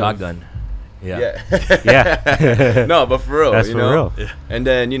just right kind of- shotgun. Yeah. Yeah. No, but for real, That's you for know? real. And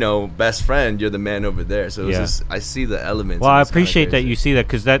then, you know, best friend, you're the man over there. So it's Yeah. just, I see the elements. Well, and I it's kinda appreciate that crazy. you see that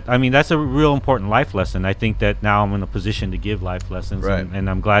because that's a real important life lesson. I think that now I'm in a position to give life lessons, Right. and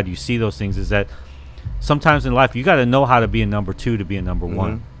I'm glad you see those things. Is that sometimes in life you got to know how to be a number two to be a number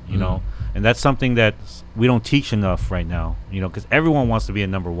one, you know, and that's something that we don't teach enough right now, you know, because everyone wants to be a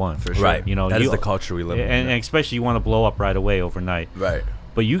number one, For sure. Right. You know, that is you- the culture we live in. and especially you want to blow up right away overnight. Right.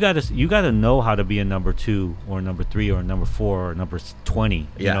 But you gotta know how to be a number two or number three or number four or number 20. You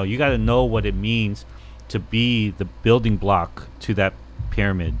Yeah. know, you gotta know what it means to be the building block to that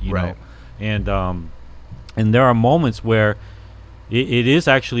pyramid. You Right. know, and there are moments where it is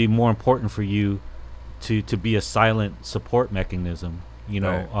actually more important for you to be a silent support mechanism. You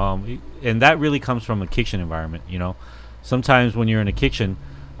know, Right. And that really comes from a kitchen environment. You know, sometimes when you're in a kitchen,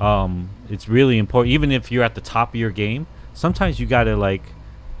 it's really important. Even if you're at the top of your game, sometimes you gotta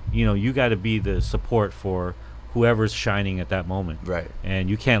you got to be the support for whoever's shining at that moment. Right. And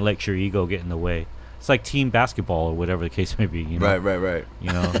you can't let your ego get in the way. It's like team basketball or whatever the case may be. You know? Right.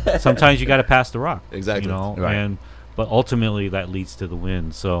 You know, sometimes you got to pass the rock. Exactly. You know, Right. but ultimately that leads to the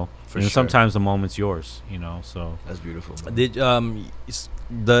win. So For you know, sure. sometimes the moment's yours. You know, so That's beautiful. Did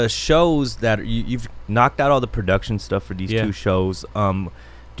the shows that you've knocked out all the production stuff for these Yeah. two shows?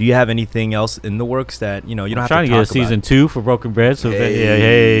 Do you have anything else in the works that you don't I'm have trying to to get a talk about? season 2 for Broken Bread. So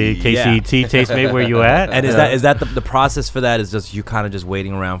Hey. KCT Taste Made, where you at? And is that the process for that? Is just you kind of just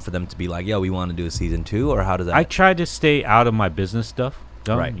waiting around for them to be like, yo, we want to do a season 2, or how does that? I try to stay out of my business stuff.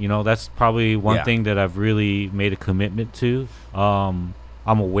 Right. You know, that's probably one Yeah. thing that I've really made a commitment to. I'm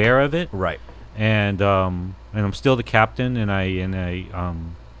aware of it, right. and I'm still the captain, and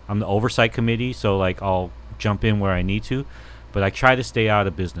I'm the oversight committee. So like I'll jump in where I need to, but I try to stay out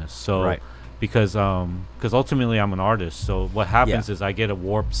of business. So Right. because ultimately I'm an artist. So what happens is I get a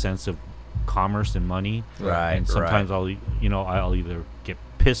warped sense of commerce and money. Right, And sometimes I'll either get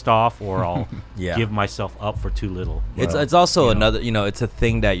pissed off or I'll Yeah. give myself up for too little. It's also you know. another, it's a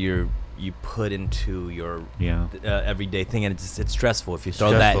thing that you put into your Yeah. everyday thing, and it's stressful if you throw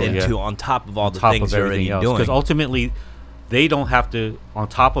Stressful, that into yeah. on top of all On the top things of you're everything already else, doing. because ultimately they don't have to on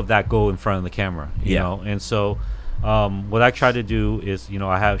top of that go in front of the camera, you Yeah. know. And so what I try to do is,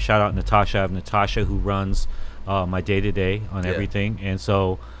 I have shout out Natasha. I have Natasha who runs my day-to-day on Yeah. everything, and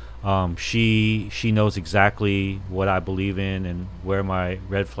so she knows exactly what I believe in and where my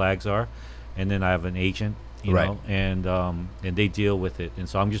red flags are. And then I have an agent, you Right. know, and they deal with it, and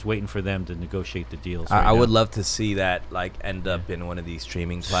so I'm just waiting for them to negotiate the deals. I right would now. love to see that end up in one of these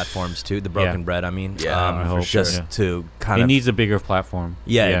streaming platforms too. The Broken Yeah. Bread, I mean, Yeah, I hope, just yeah. to kind It of needs a bigger platform.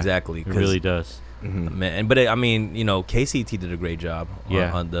 Yeah, exactly, It 'cause- really does. Man, but KCT did a great job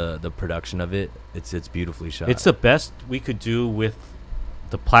on the production of it. It's beautifully shot. It's the best we could do with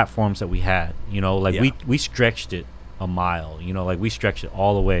the platforms that we had. Yeah. We stretched it a mile. We stretched it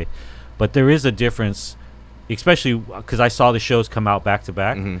all the way. But there is a difference, especially because I saw the shows come out back to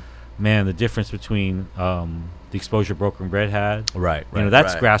back. man, the difference between the exposure Broken Bread had, Right. you know,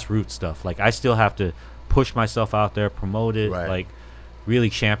 that's right. grassroots stuff. Like I still have to push myself out there, promote it, Right. like really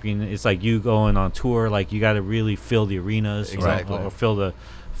champion. It's like you going on tour, like you got to really fill the arenas, Exactly. or fill the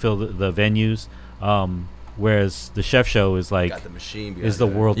venues. Whereas the chef show is like Got the machine is the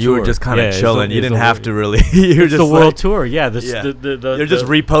behind it. world You tour. were just kind of Yeah, it's chilling. the- You it's didn't the have wor- to really. You're It's just the like, world tour. Yeah, Yeah. the You're just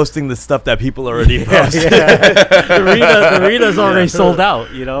the- reposting the stuff that people already yeah, posted. the arena's already sold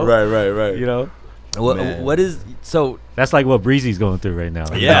out. You know, Right. You know, Man. What is so? that's like what Breezy's going through right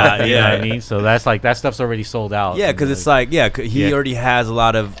now. you Yeah, know? You yeah. know what I mean. So that's like that stuff's already sold out. Yeah, and, because it's like he Yeah. already has a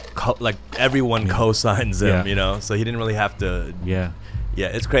lot of like everyone co-signs him. Yeah. You know, so he didn't really have to. yeah. Yeah,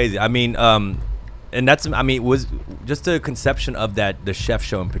 it's crazy. I mean, and that's was just a conception of that the chef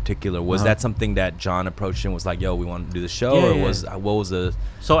show in particular. Was that something that John approached and was like, "Yo, we want to do the show," Yeah, or yeah. what was the?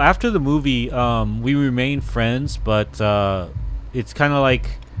 So after the movie, we remained friends, but it's kind of like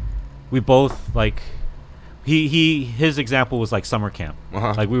we both like his example was like summer camp.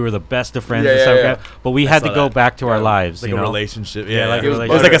 Uh-huh. Like we were the best of friends Yeah, in yeah, summer yeah. camp, but we had to saw go that. back to our lives. Like you a know? relationship. Yeah, Yeah, like a it was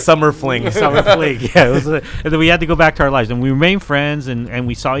relationship. like a summer fling. Summer fling. Yeah, it was, and then we had to go back to our lives, and we remained friends, and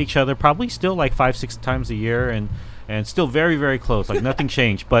we saw each other probably still like 5-6 times a year, and still very, very close. Like nothing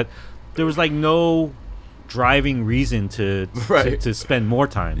changed, but there was like no driving reason to Right. to spend more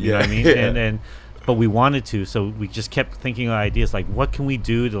time. You know what I mean? Yeah. And but we wanted to, so we just kept thinking of ideas like what can we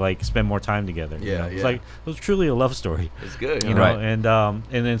do to like spend more time together. You Yeah, know? It's yeah. like it was truly a love story. It's good. You know, Right. and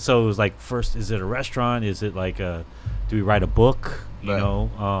then so it was like, first, is it a restaurant? Is it like do we write a book? You Right.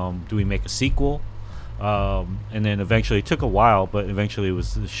 know, do we make a sequel? And then eventually, it took a while, but eventually it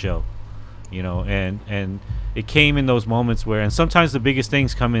was the show. You know, and it came in those moments where, and sometimes the biggest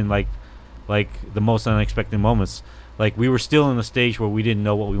things come in like the most unexpected moments. Like we were still in the stage where we didn't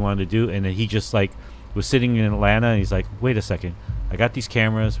know what we wanted to do, and then he just like was sitting in Atlanta, and he's like, "Wait a second, I got these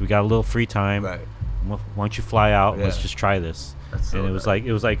cameras. We got a little free time. Right. Why don't you fly out? Let's Yeah. just try this." That's so And it was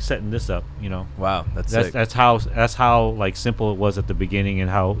nice. like setting this up, you know. Wow, that's sick. That's how like simple it was at the beginning, and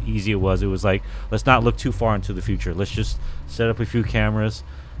how easy it was. It was like, let's not look too far into the future. Let's just set up a few cameras,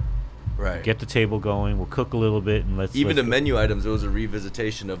 Right. get the table going. We'll cook a little bit, and let's Even let's the menu items, it was a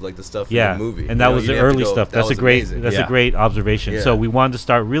revisitation of like the stuff yeah, in the movie. and that was the early stuff. That's a great Amazing. a great observation. So Yeah. we wanted to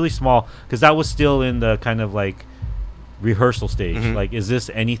start really small, because that was still in the kind of like rehearsal stage. Mhm. Like, is this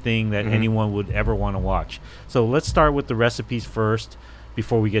anything that Mhm. anyone would ever want to watch? So let's start with the recipes first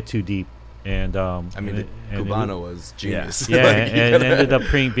before we get too deep. And I mean, the and Cubano was genius. yeah, Like, and you it gotta- ended up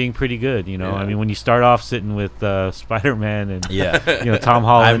being pretty good. You know, Yeah. I mean, when you start off sitting with Spider-Man and Yeah. you know, Tom I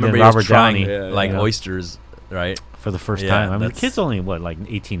Holland remember and he was Robert trying Downey, like you know, oysters, right? for the first Yeah, time. I mean, the that's- kid's only what, like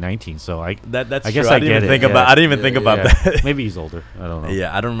 18, 19, so I That's I guess true. I didn't get even it, think yeah. about. I didn't even Yeah, think about yeah. that. Maybe he's older. I don't know.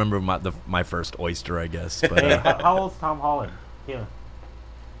 Yeah, I don't remember my first oyster, I guess. But Hey, how old's Tom Holland? Yeah.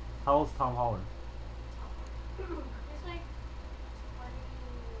 How old's Tom Holland? It's like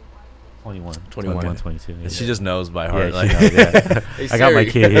 21. 21. 22. Yeah. she just knows by yeah, heart. she like, knows, yeah. Hey, I got my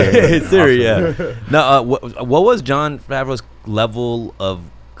Siri. kid here. Hey, Siri, Awesome. yeah. No, what was John Favreau's level of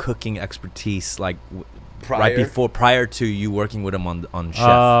cooking expertise like prior to you working with him on Chef?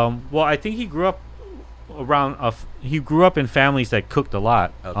 Well, I think he grew up around he grew up in families that cooked a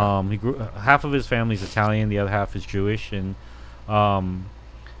lot. Okay. He grew half of his family's Italian, the other half is Jewish, and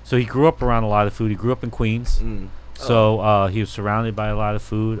so he grew up around a lot of food. He grew up in Queens. Mm. So he was surrounded by a lot of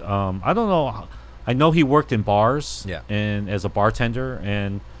food. I don't know. I know he worked in bars, Yeah. and as a bartender,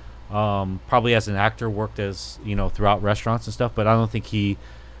 and probably as an actor worked as throughout restaurants and stuff. But I don't think he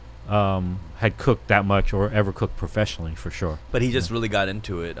had cooked that much or ever cooked professionally, for sure. But he just really got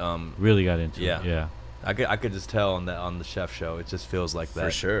into it. Really got into Yeah. it. Yeah. I could just tell on the Chef show. It just feels like that.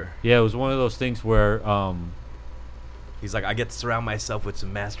 For sure. Yeah, it was one of those things where He's like, I get to surround myself with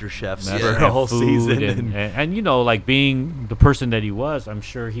some master chefs master for had a whole food season. and like being the person that he was, I'm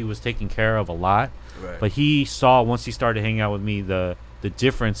sure he was taking care of a lot. Right. But he saw, once he started hanging out with me, the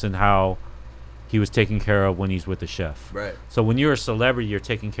difference in how he was taken care of when he's with the chef. Right. So when you're a celebrity, you're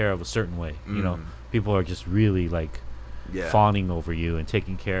taken care of a certain way. You know, people are just really like Yeah. fawning over you and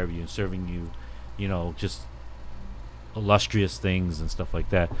taking care of you and serving you, just illustrious things and stuff like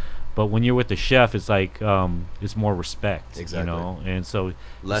that. But when you're with the chef, it's like it's more respect. Exactly. And so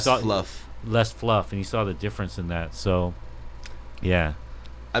Less saw- fluff. less fluff, and you saw the difference in that. So, yeah.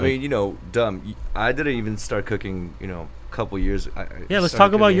 I mean, I didn't even start cooking, a couple years. Yeah, let's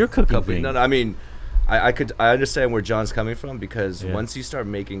started talk about your cooking thing. No, I mean, I understand where John's coming from, because Yeah. once you start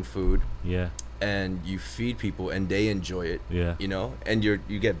making food Yeah. and you feed people and they enjoy it, Yeah. and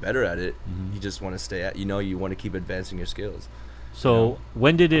you get better at it, Mhm. you just want to stay at, you want to keep advancing your skills. So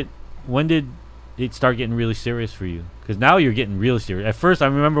when did it start getting really serious for you? Because now you're getting really serious. At first, I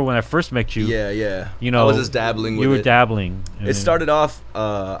remember when I first met you. Yeah. You know, I was just dabbling with it. You were dabbling. It started off,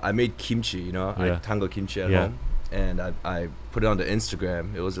 I made kimchi, you know, Yeah. I tango kimchi at home, and I put it onto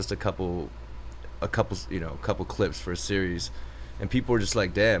Instagram. It was just a couple clips for a series, and people were just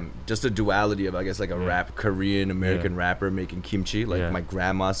like, damn, just a duality of, I guess, like a rap Korean American rapper making kimchi, like my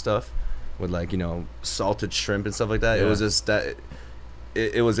grandma stuff with, like, you know, salted shrimp and stuff like that. It was just that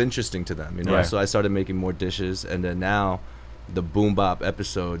it was interesting to them, you know. So I started making more dishes, and then now the boom bop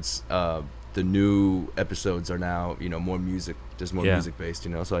episodes, the new episodes are now, you know, more music. There's more music based,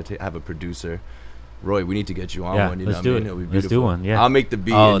 you know. So I have a producer. Roy, we need to get you on one. You know what I mean? It'll be beautiful. Let's do one. Yeah, I'll make the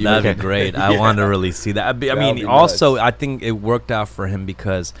beat. Oh, and that'd be great. I want to really see that. I mean, also, I think it worked out for him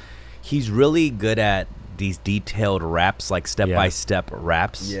because he's really good at these detailed raps, like step-by-step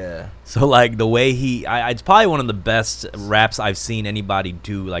raps. Yeah. So, like, the way it's probably one of the best raps I've seen anybody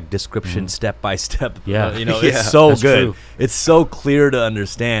do, like, description step-by-step. Yeah. You know, it's so That's good. true. It's so clear to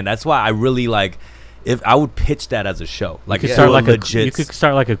understand. That's why I really, like, if I would pitch that as a show, like, you could start like legit. you could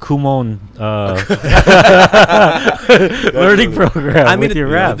start like a Kumon learning program. I mean, with your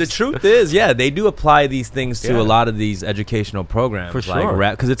raps. the truth is, they do apply these things to a lot of these educational programs, For like sure.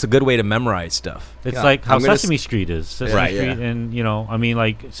 rap, because it's a good way to memorize stuff. It's like how I'm gonna Sesame Street is. Sesame Street, and you know, I mean,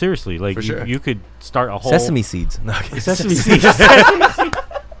 like seriously, like For sure. you could start a whole Sesame seeds. No, okay. Sesame Seeds.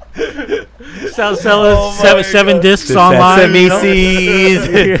 Sell seven discs online. Sesame you know?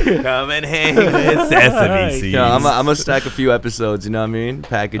 seeds. Come and hang with Sesame seeds. Yeah, I'm gonna stack a few episodes. You know what I mean?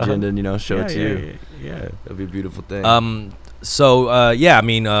 Package and then, you know, show it to you. Yeah. That'll be a beautiful thing. So I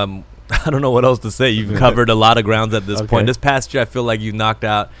mean, I don't know what else to say. You've covered a lot of grounds at this point. This past year, I feel like you've knocked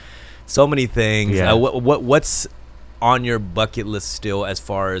out so many things. Yeah. What's on your bucket list still, as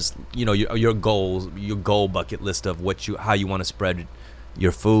far as, you know, your goals, your goal bucket list of how you want to spread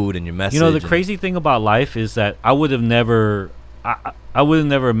your food and your message? You know, the crazy thing about life is that I would have never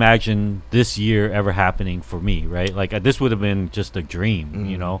imagined this year ever happening for me, right? Like this would have been just a dream,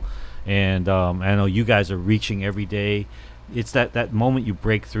 you know. And I know you guys are reaching every day. It's that moment you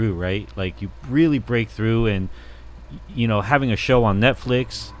break through, right? Like you really break through, and you know, having a show on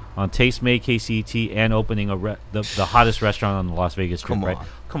Netflix, on Tastemade, KCET, and opening the hottest restaurant on the Las Vegas Strip, right?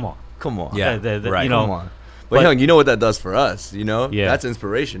 Come on. Yeah, right. You know, Come on. But Young, you know what that does for us, you know? Yeah. That's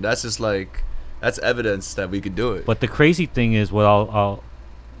inspiration. That's just like, that's evidence that we could do it. But the crazy thing is, what I'll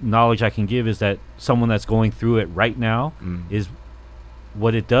knowledge I can give is that someone that's going through it right now is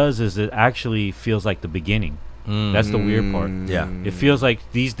what it does is it actually feels like the beginning. That's the weird part. Yeah. It feels like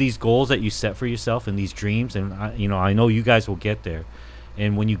these goals that you set for yourself and these dreams, and I know you guys will get there.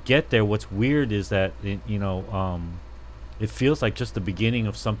 And when you get there, what's weird is that it feels like just the beginning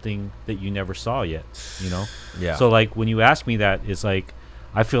of something that you never saw yet, you know? Yeah. So, like, when you ask me that, it's like,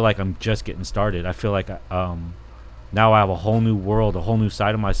 I feel like I'm just getting started. I feel like now I have a whole new world, a whole new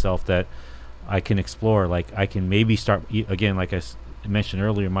side of myself that I can explore. Like, I can maybe start, again, like I mentioned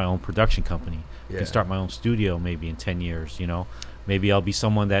earlier, my own production company. I can start my own studio maybe in 10 years, you know? Maybe I'll be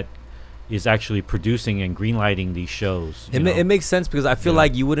someone that is actually producing and greenlighting these shows. It makes sense, because I feel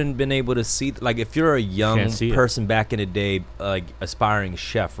like you wouldn't have been able to see, like, if you're a young person back in the day, like aspiring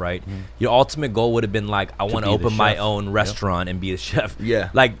chef, right? Your ultimate goal would have been like, I want to open my own restaurant and be a chef. Yeah.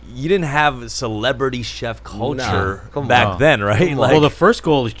 Like, you didn't have celebrity chef culture back then, right? Well, the first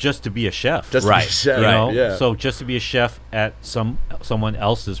goal is just to be a chef. Just to be a chef, You know? yeah. So just to be a chef at someone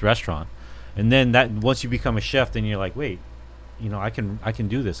else's restaurant. And then that once you become a chef, then you're like, wait, you know, I can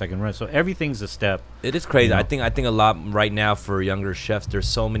do this. I can run. So everything's a step. It is crazy. You know? I think a lot right now for younger chefs. There's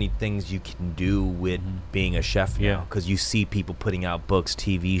so many things you can do with being a chef now, because you see people putting out books,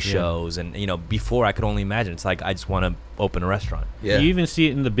 TV shows, and you know, before I could only imagine. It's like, I just want to open a restaurant. Yeah. You even see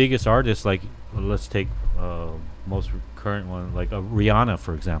it in the biggest artists. Like, let's take most current one, like Rihanna,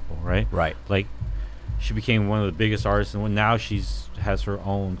 for example. Right. Like, she became one of the biggest artists, and now has her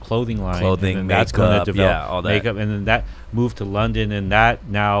own clothing line. Clothing, that's going to makeup, develop all that. makeup, and then that moved to London, and that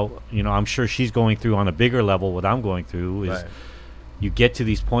now, you know, I'm sure she's going through on a bigger level what I'm going through is you get to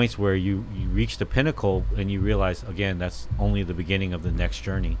these points where you reach the pinnacle and you realize, again, that's only the beginning of the next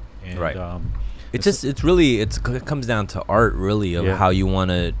journey. And, it comes down to art, really, of how you want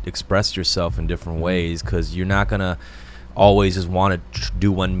to express yourself in different ways, because you're not going to always just want to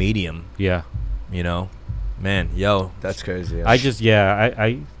do one medium. Yeah. You know, man, That's crazy. Yeah.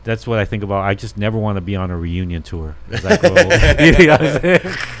 I that's what I think about. I just never want to be on a reunion tour. As I grow old. You know what I'm saying?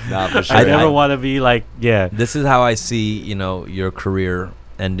 Nah, for sure. I never want to be like, This is how I see, you know, your career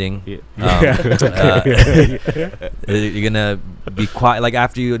ending. Yeah. You're gonna be quiet. Like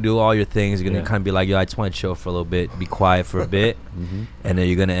after you do all your things, you're gonna kind of be like, yo, I just want to chill for a little bit, be quiet for a bit, and then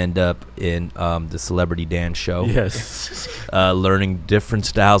you're gonna end up in the Celebrity Dance Show. Yes. Learning different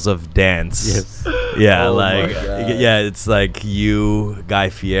styles of dance. Yes. Yeah, Oh like my God. it's like you, Guy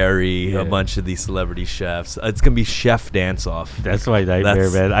Fieri, a bunch of these celebrity chefs. It's gonna be chef dance off. That's my nightmare,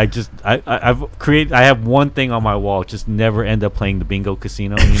 man. I have one thing on my wall. Just never end up playing the bingo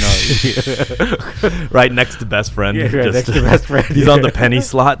casino. Right next to best friend. Yeah, right Just, next to best friend. He's on the penny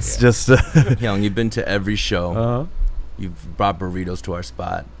slots. Just Young, you've been to every show. Uh-huh. You've brought burritos to our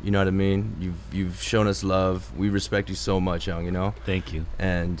spot. You know what I mean? You've shown us love. We respect you so much, Young. You know. Thank you.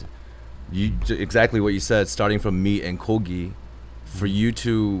 And exactly what you said. Starting from meat and kogi, for you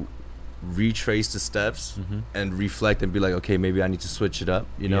to retrace the steps and reflect and be like, okay, maybe I need to switch it up.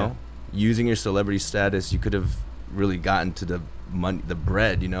 You know, using your celebrity status, you could have really gotten to the money, the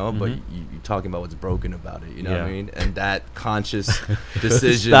bread. You know, but you're talking about what's broken about it. You know what I mean? And that conscious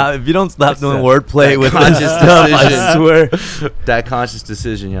decision. if you don't stop doing wordplay with conscious this stuff, I decision. swear. That conscious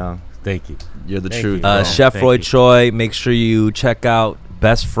decision, Young. Thank you. You're the Thank truth. you. bro. Chef Thank Roy you. Choi, make sure you check out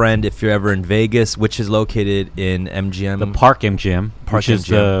Best Friend if you're ever in Vegas, which is located in MGM. The Park MGM, Park which is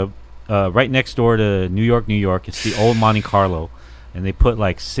MGM. right next door to New York. It's the old Monte Carlo, and they put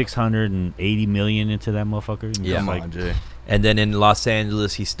like 680 million into that motherfucker. And Yeah. it's Come like, on, Jay. And then in Los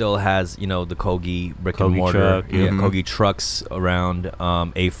Angeles, he still has, the Kogi brick and Kogi mortar. truck, Yeah, mhm. Kogi trucks around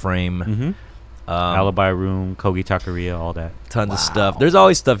A-frame. Alibi Room, Kogi Taqueria, all that. Tons of stuff. There's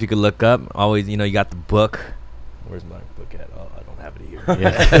always stuff you could look up. Always, you got the book. Where's my book at? Oh, I don't have it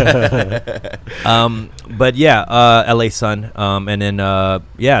here. Yeah. But yeah, LA Sun. And then,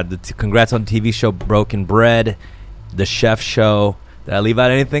 congrats on the TV show Broken Bread, the Chef Show. Did I leave out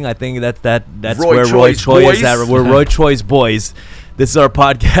anything? I think that's Roy where Roy Choi's Choi boys. is at. We're Roy Choi's boys. This is our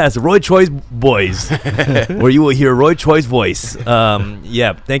podcast, Roy Choi's Boys, where you will hear Roy Choi's voice.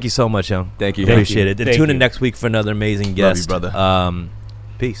 Thank you so much, young. Thank you. Appreciate it. And Thank tune in you. next week for another amazing Love you, guest. brother.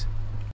 Peace.